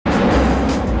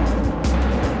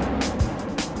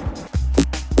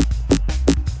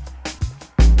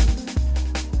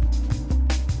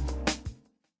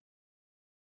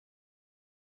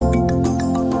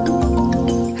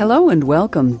Hello and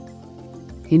welcome.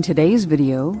 In today's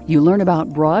video, you learn about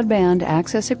broadband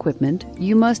access equipment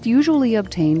you must usually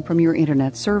obtain from your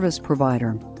internet service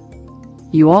provider.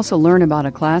 You also learn about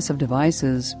a class of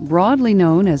devices broadly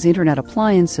known as internet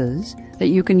appliances that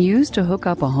you can use to hook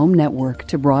up a home network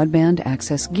to broadband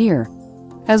access gear,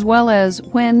 as well as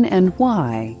when and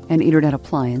why an internet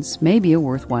appliance may be a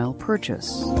worthwhile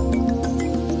purchase.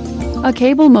 A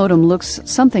cable modem looks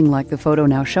something like the photo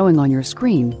now showing on your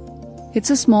screen. It's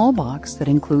a small box that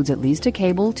includes at least a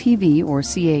cable TV or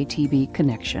CATV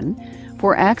connection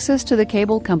for access to the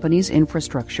cable company's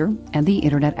infrastructure and the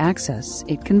internet access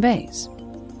it conveys.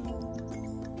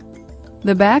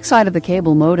 The backside of the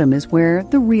cable modem is where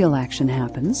the real action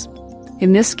happens.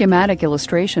 In this schematic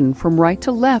illustration, from right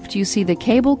to left, you see the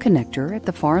cable connector at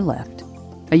the far left,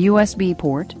 a USB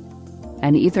port,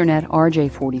 an Ethernet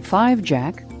RJ45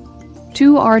 jack,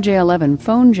 two RJ11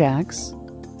 phone jacks,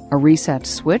 a reset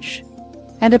switch,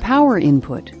 and a power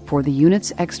input for the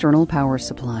unit's external power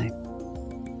supply.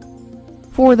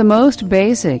 For the most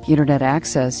basic internet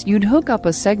access, you'd hook up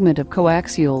a segment of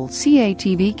coaxial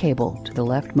CATV cable to the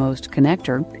leftmost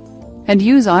connector and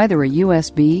use either a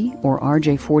USB or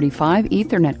RJ45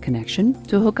 Ethernet connection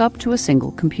to hook up to a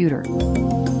single computer.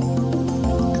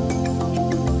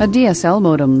 A DSL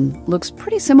modem looks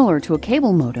pretty similar to a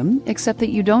cable modem, except that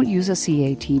you don't use a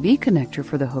CATV connector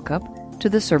for the hookup to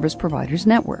the service provider's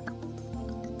network.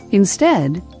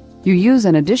 Instead, you use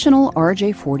an additional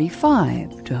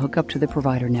RJ45 to hook up to the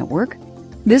provider network.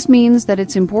 This means that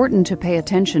it's important to pay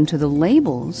attention to the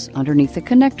labels underneath the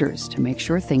connectors to make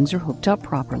sure things are hooked up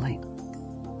properly.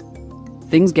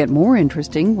 Things get more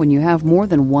interesting when you have more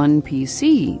than one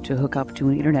PC to hook up to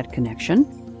an internet connection,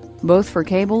 both for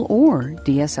cable or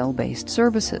DSL-based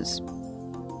services.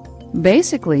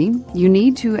 Basically, you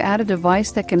need to add a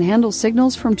device that can handle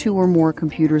signals from two or more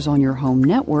computers on your home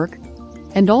network,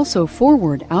 and also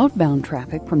forward outbound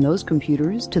traffic from those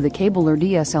computers to the cable or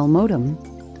DSL modem,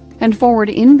 and forward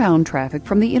inbound traffic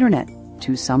from the internet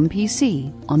to some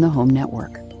PC on the home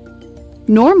network.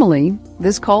 Normally,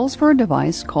 this calls for a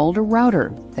device called a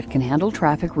router that can handle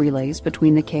traffic relays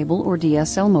between the cable or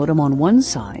DSL modem on one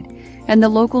side and the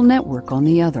local network on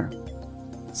the other.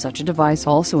 Such a device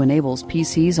also enables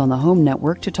PCs on the home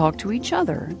network to talk to each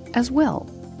other as well.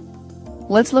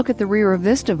 Let's look at the rear of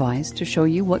this device to show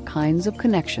you what kinds of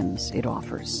connections it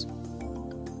offers.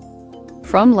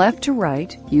 From left to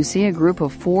right, you see a group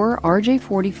of 4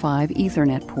 RJ45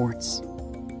 Ethernet ports.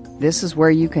 This is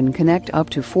where you can connect up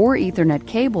to 4 Ethernet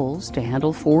cables to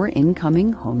handle 4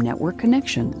 incoming home network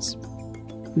connections.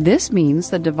 This means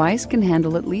the device can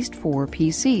handle at least 4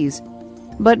 PCs,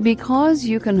 but because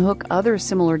you can hook other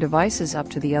similar devices up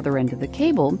to the other end of the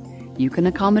cable, you can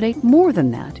accommodate more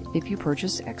than that if you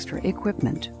purchase extra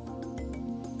equipment.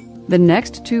 The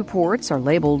next 2 ports are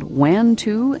labeled WAN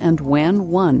 2 and WAN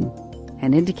 1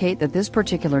 and indicate that this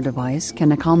particular device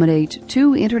can accommodate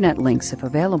 2 internet links if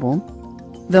available,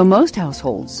 though most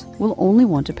households will only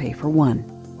want to pay for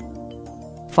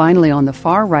 1. Finally, on the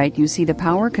far right, you see the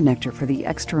power connector for the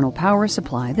external power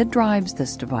supply that drives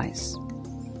this device.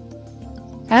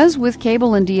 As with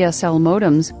cable and DSL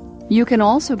modems, you can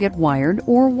also get wired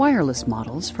or wireless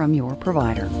models from your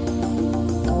provider.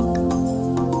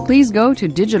 Please go to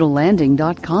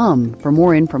digitallanding.com for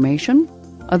more information,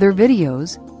 other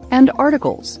videos, and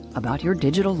articles about your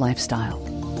digital lifestyle.